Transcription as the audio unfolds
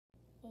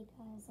Hey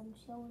guys, I'm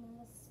showing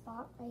at a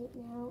spot right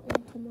now,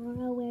 and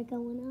tomorrow we're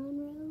going on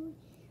road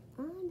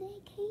on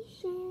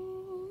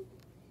vacation.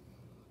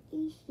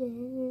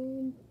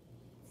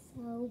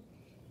 So,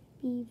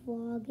 be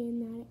vlogging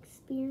that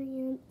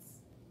experience.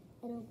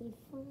 It'll be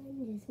fun.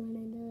 Just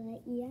wanted to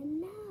let you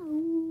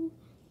know.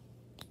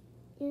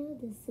 Yeah,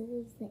 this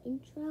is the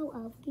intro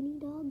of Guinea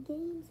Dog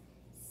Games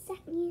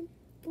second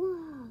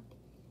vlog.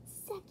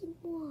 Second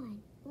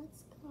one.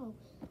 Let's go.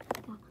 We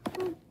got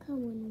Hunt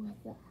coming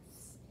with us.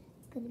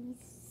 It's gonna be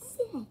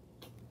sick.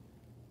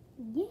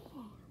 Yeah.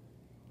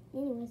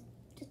 Anyways,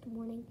 just a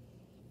warning.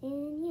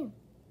 And yeah,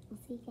 I'll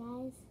see you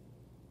guys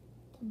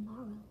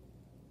tomorrow.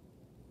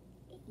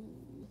 Hey.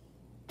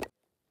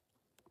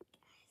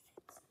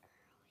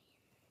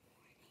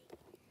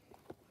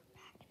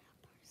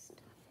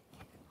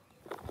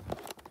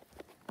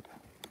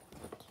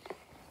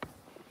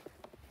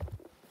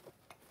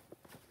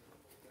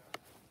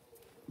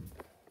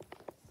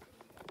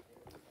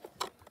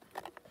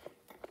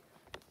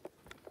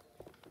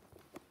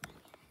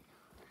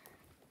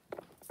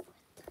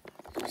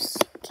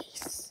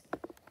 Suitcase.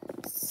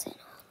 Sit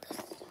on the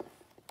stuff.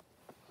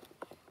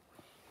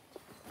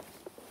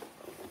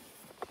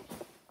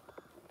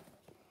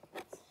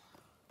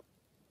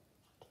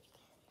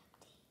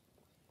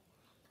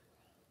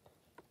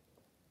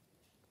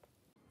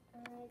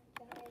 Alright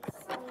guys,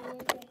 so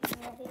we're getting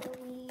ready to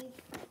leave.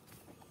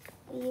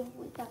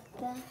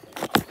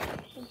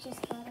 We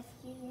just got a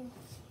few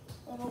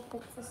little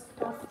bits of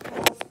stuff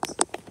left.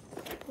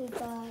 We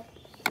got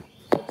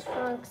the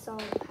trunks all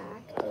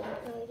packed. I didn't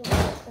really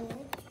just open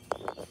it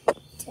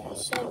to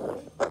show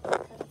you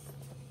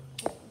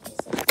because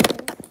it's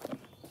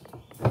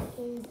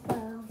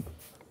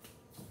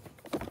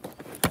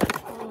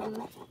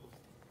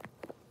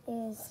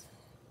is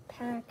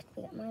packed. We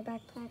got my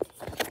backpack.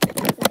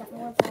 We got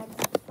more bags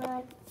in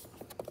front.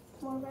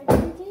 More ready to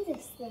do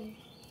this thing.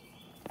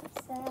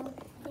 So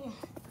yeah,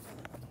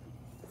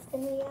 it's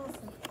gonna be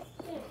awesome.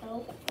 I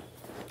hope.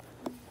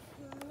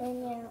 And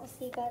yeah, I'll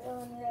see you guys on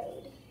the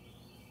road.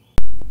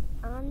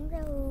 On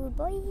road,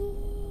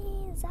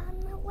 boys, on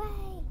the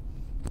way.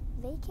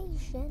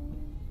 Vacation.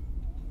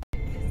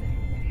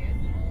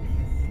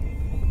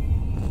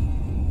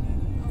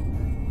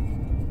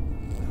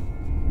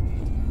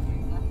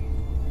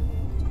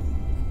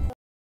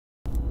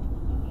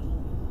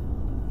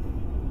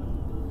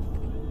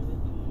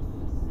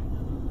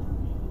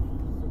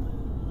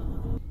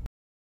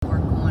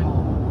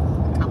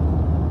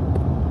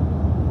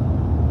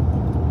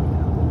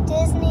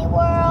 Disney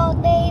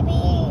World,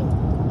 baby.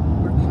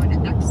 We're going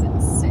to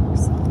exit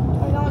 6.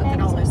 Look at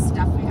all this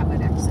stuff we have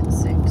at exit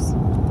 6.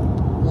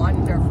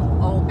 Wonderful.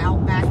 Oh,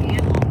 Outback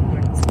and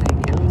Longhorn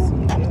Steakhouse.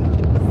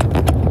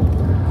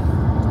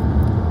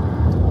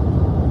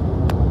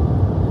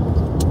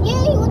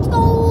 Yay, let's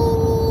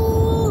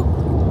go!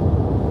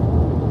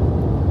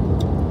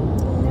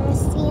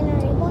 Nice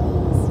scenery,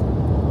 boys.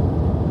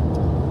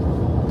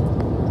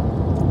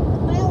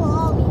 Where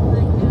are we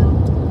right now?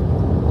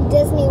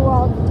 Disney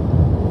World.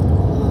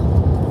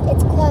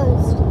 It's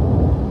closed.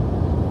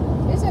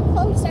 Is it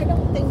closed? I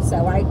don't think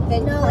so. I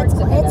think No, parts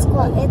of it it's are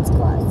closed.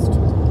 closed.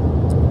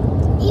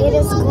 It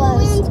is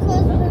closed. I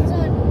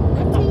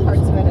thought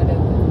parts of it are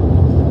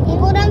open.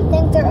 People don't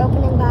think they're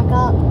opening back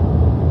up.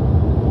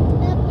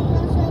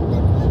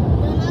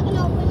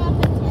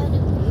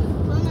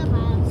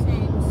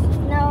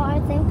 No, I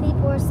think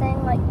people are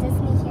saying like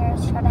Disney here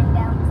is shutting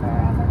down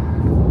forever.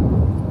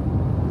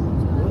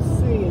 We'll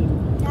see.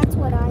 That's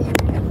what I heard.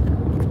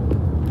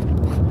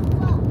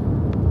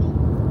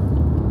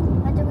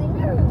 But we've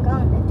never even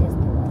gone to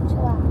Disney World.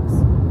 Chillax.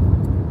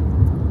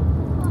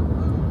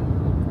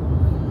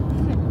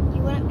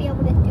 You wouldn't be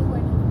able to do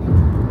anything.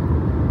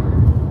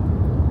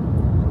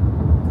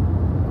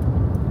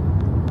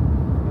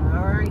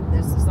 All right,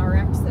 this is our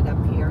exit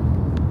up here.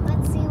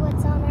 Let's see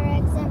what's on our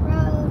exit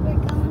road. We're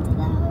going to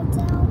the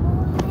hotel,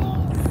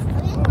 boys.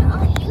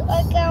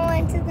 We're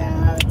going to the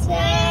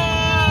hotel.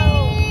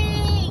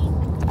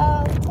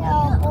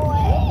 Hotel,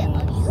 boys.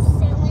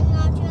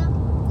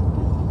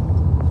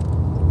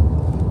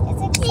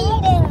 It's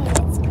exciting.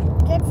 It's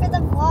good for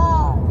the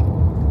vlog.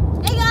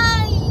 Hey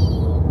guys!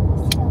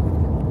 So,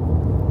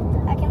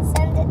 I can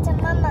send it to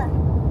Mama,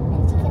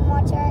 and she can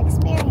watch our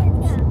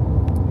experience.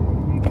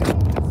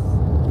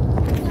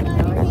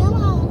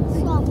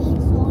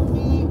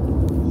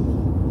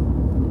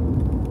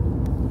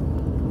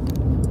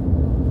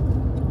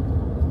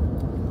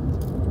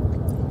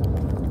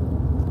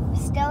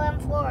 Still in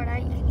Florida,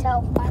 you can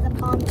tell by the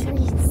palm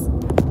trees.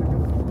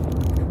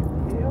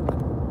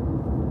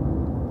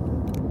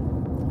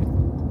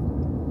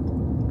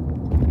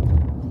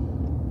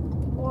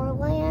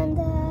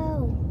 Orlando.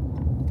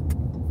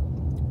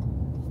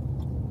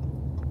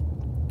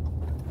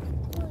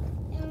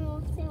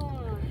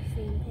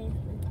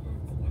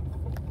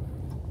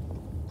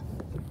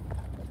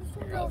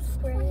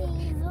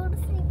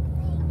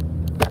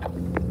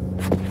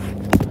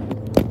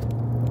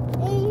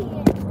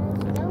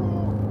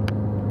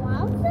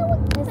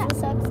 Is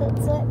this exit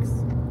 6?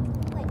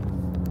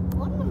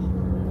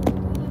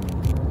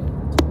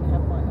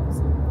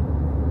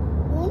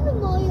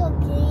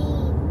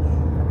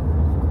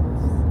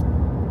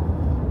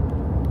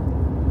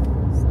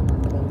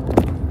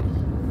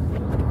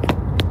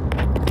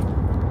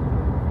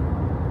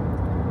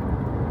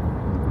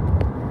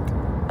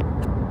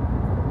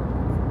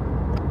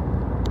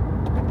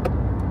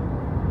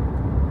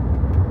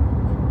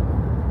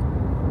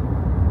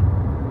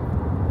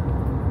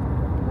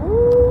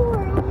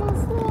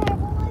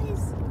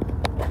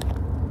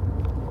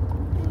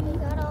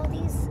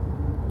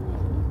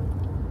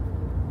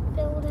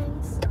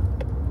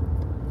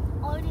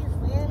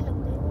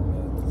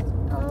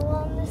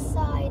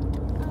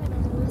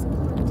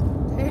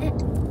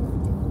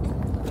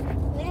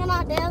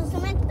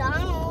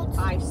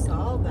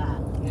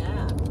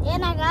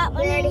 And I got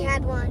one. We already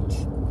had lunch.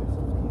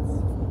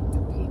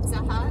 Pizza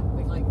Hut.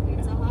 We like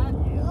Pizza Hut.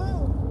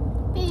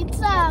 Ooh. Pizza,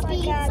 That's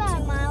like pizza.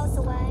 2 miles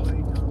away.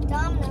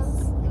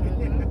 Domino's.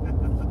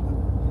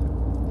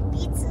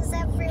 Pizzas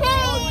everywhere.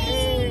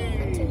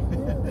 Hey!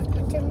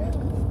 Hunter, move.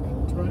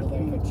 I'm trying to get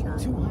a good shot.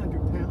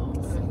 200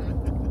 pounds.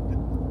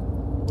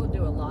 We'll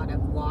do a lot of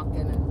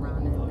walking and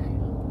running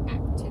and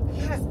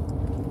activities.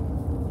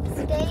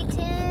 Stay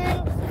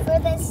tuned for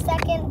the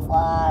second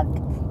vlog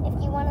if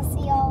you want to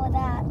see all of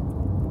that.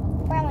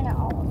 Probably not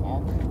all of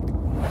it.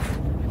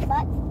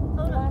 But,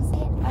 if you want to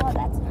see it? Oh,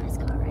 that's a nice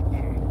car right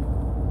there.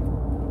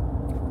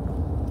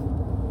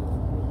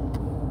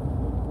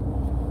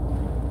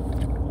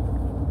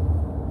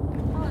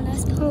 Oh,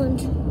 nice pond.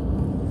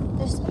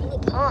 There's so many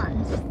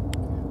ponds.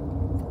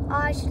 Oh,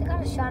 I should have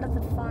got a shot of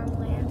the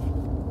farmland.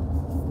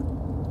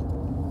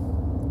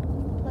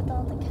 With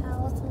all the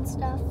cows and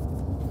stuff.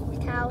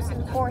 Cows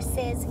and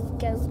horses and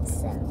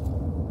goats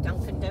and...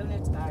 Dunkin'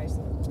 Donuts, guys.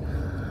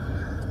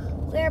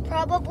 We're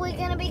probably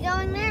going to be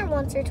going there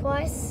once or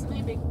twice.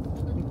 Maybe.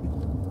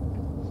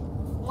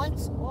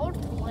 Once or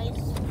twice.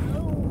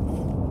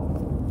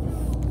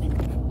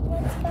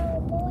 Let's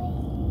go,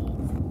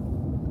 boys.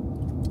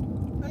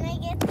 When I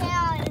get there,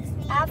 I'll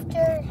see.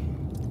 After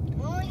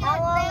When we get how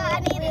long there, I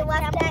need we to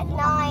left jump at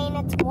on.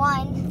 9, it's 1.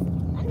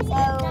 I need to So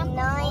jump 9,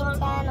 on.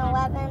 10,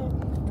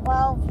 11,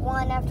 12,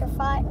 1 after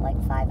 5, like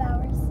 5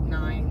 hours.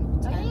 9,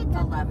 10,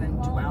 11,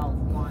 12,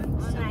 1.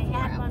 When So I 4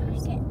 had when we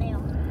hours. get there.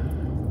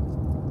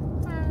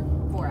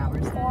 4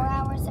 hours. 4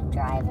 hours of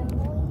driving,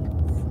 boys.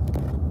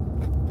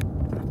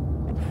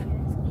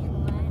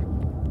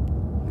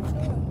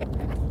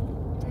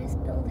 Nice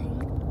building.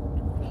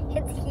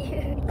 It's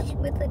huge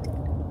with a...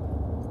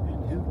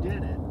 And who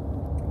did it?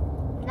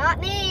 Not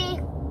me.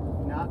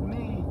 Not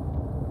me.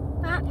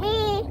 Not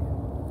me.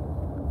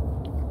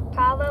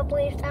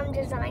 Probably some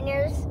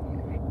designers.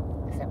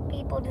 Some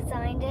people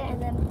designed it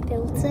and then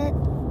built it.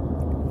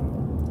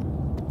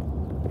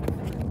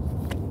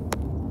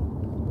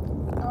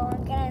 Oh,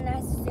 I'm getting a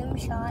nice zoom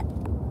shot.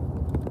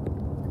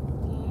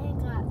 Yeah, I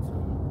got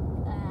some.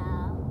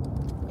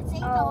 It's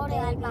ain't Oh, only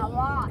like my baby.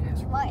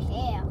 watch right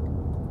here.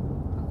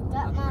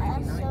 Got my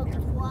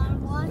SO1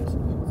 watch.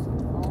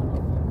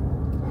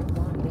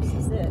 This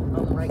is it on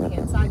the right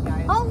hand side,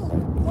 guys. Oh,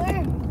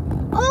 where?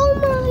 Oh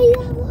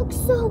my, that looks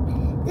so.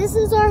 This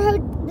is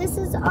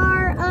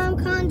our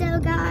condo,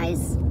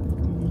 guys.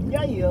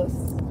 Yes.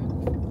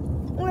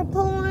 We're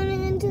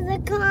pulling into the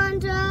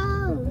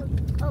condo.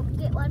 Oh,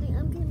 get ready.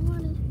 I'm getting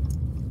ready.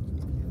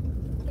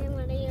 Getting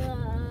ready.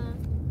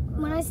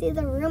 When I see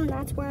the room,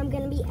 that's where I'm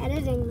gonna be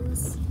editing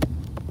this.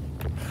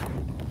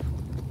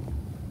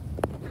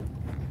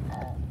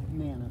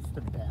 Man, it's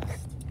the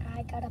best.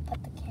 I gotta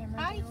put the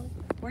camera Hi. down.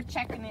 We're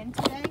checking in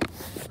today.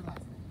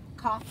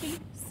 Coffee,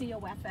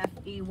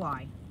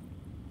 C-O-F-F-E-Y.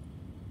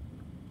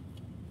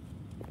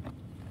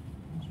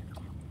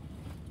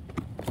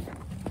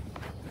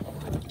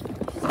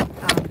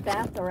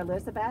 Beth or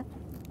Elizabeth?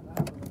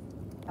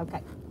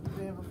 Okay.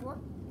 There before?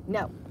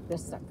 No,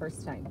 this is the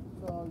first time.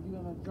 So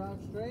you're gonna drive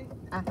straight.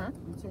 Uh-huh.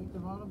 You take the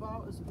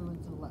roundabout. It's going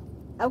to the left.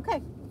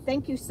 Okay.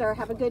 Thank you, sir.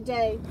 Have a good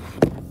day.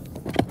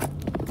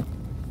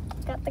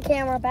 Got the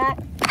camera back.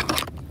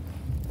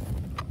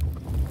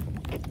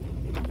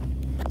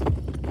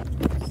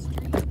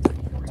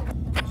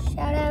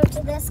 Shout out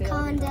to this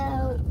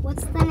condo.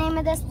 What's the name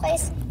of this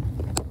place?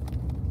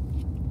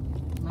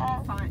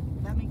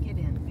 Let me get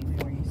in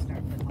before you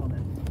start with all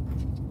that.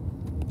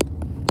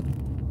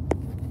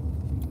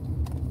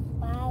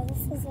 Wow,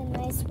 this is a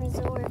nice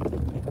resort.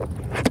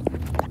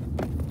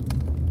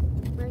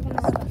 We're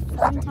gonna have a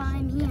fun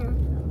time here.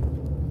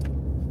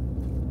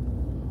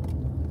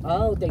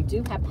 Oh, they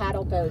do have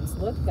paddle boats.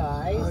 Look,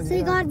 guys. So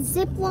you got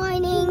zip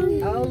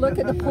lining. Oh, look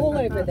at the pool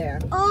over there.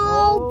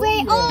 Oh,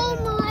 yeah. oh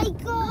my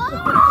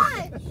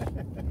gosh!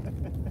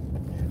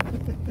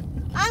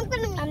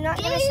 I'm not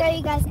gonna show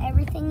you guys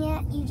everything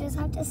yet. You just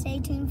have to stay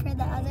tuned for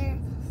the other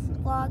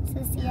vlogs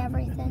to see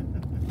everything.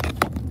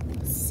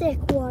 Sick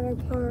water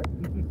park.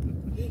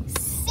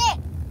 Sick!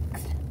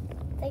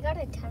 They got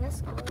a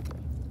tennis court.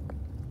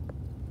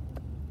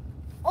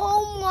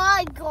 Oh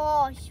my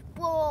gosh,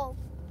 whoa.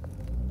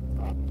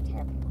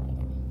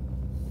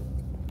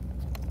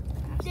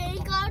 They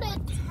got a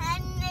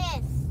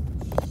tennis.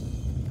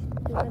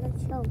 You gotta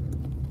chill.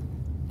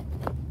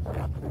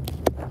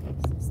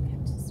 Is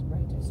this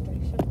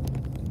registration?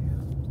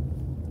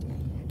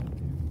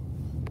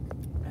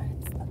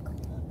 That's the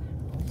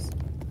clubhouse.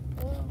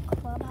 Ooh,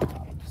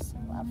 clubhouse.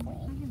 Lovely.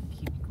 I'm gonna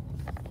keep going.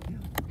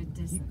 It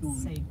Keep going. doesn't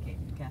say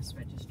gas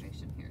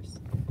registration here, so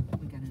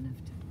we got enough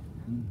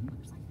time.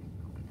 Looks like they're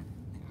going in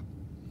there.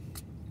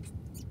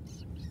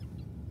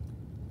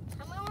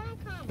 Tell me when I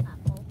come,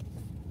 Apple.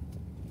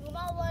 You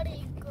know where to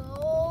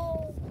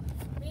go,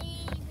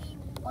 baby.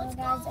 Well, Let's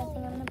guys, I go.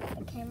 think I'm gonna put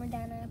the camera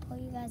down and I'll pull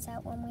you guys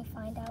out when we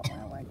find out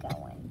where we're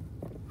going.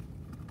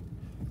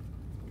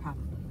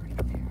 Probably right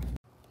there.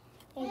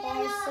 Hey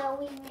guys, so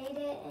we made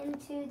it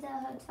into the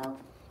hotel.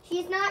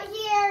 She's not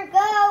here.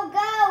 Go,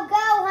 go,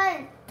 go,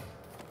 hun.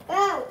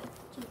 Go.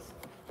 Jeez.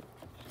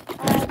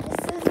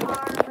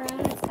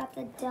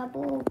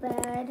 double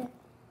bed,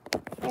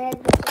 which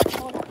is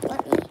called a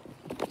let me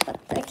put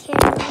the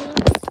camera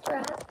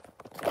strap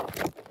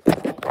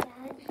like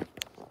that.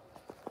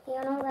 You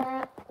know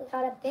that. We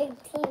got a big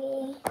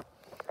TV.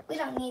 We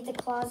don't need the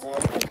closet.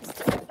 We just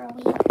do it for a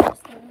week. We're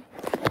just gonna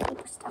keep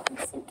our stuff in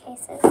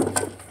suitcases.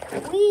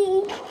 We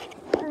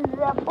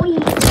got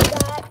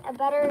a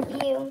better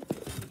view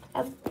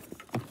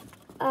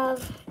of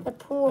the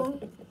pool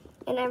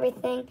and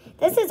everything.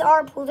 This is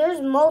our pool. There's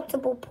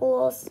multiple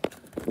pools.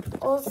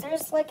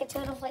 There's like a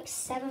total of like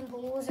 7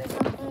 pools or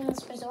something in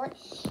this resort.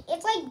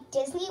 It's like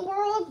Disney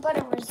World, but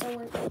a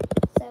resort.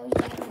 So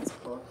yeah, that's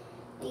cool.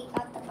 We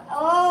got the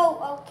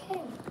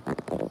okay.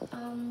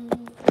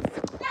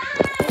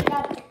 We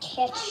got the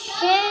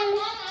kitchen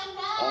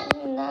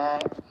and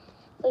that.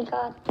 We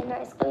got the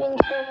nice living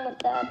room with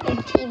the big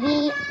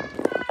TV.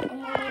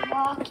 And then we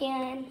walk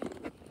in.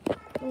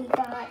 We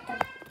got the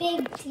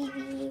big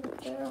TV with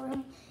the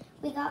room.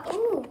 We got,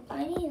 ooh,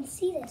 I didn't even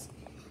see this.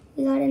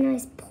 We got a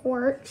nice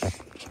porch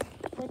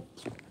with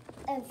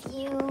a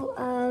view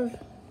of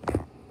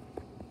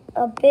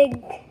a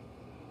big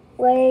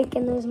lake,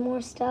 and there's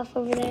more stuff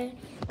over there.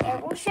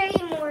 And we'll show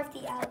you more of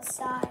the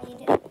outside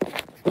in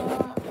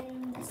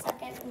the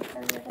second and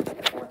third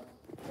and fourth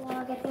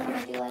vlog. I think I'm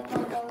going to do like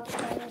one go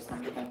outside or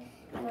something.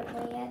 I don't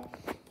know yet.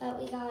 But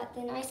we got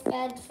the nice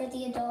bed for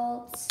the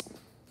adults.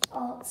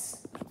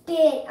 It's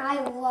big.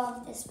 I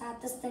love this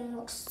bath. This thing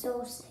looks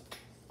so sick.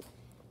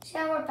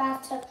 Shower,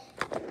 bathtub.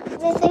 The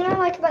thing I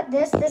like about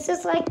this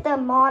is like the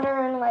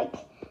modern,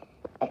 like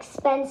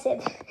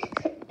expensive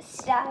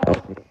style.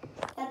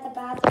 Got the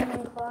bathroom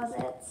and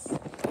closets.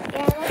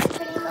 Yeah, that's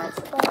pretty much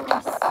what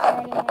we're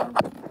staying.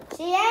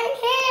 She ain't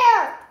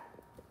here.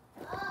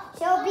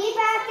 She'll be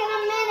back in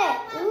a minute.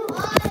 Ooh.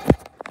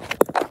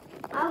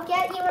 I'll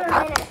get you in a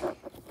minute.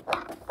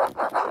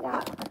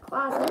 Got the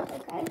closet,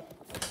 okay.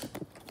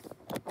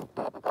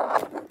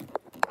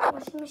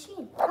 Washing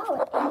machine.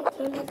 Oh, and it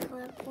came with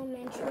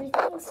complimentary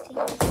things to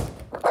use.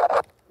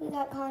 We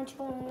got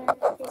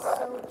complimentary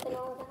soap and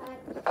all that.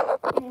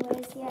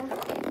 Anyways, yeah.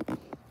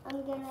 I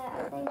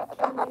think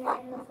I'm gonna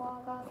end the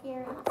vlog off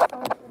here and go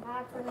to the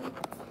bathroom.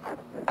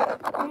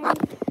 And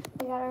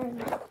we got our,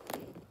 and I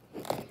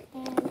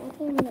think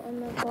I'm gonna end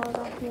the vlog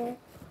off here.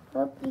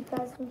 Hope you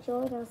guys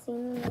enjoyed. I'll see you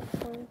in the next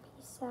one.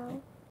 Peace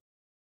out.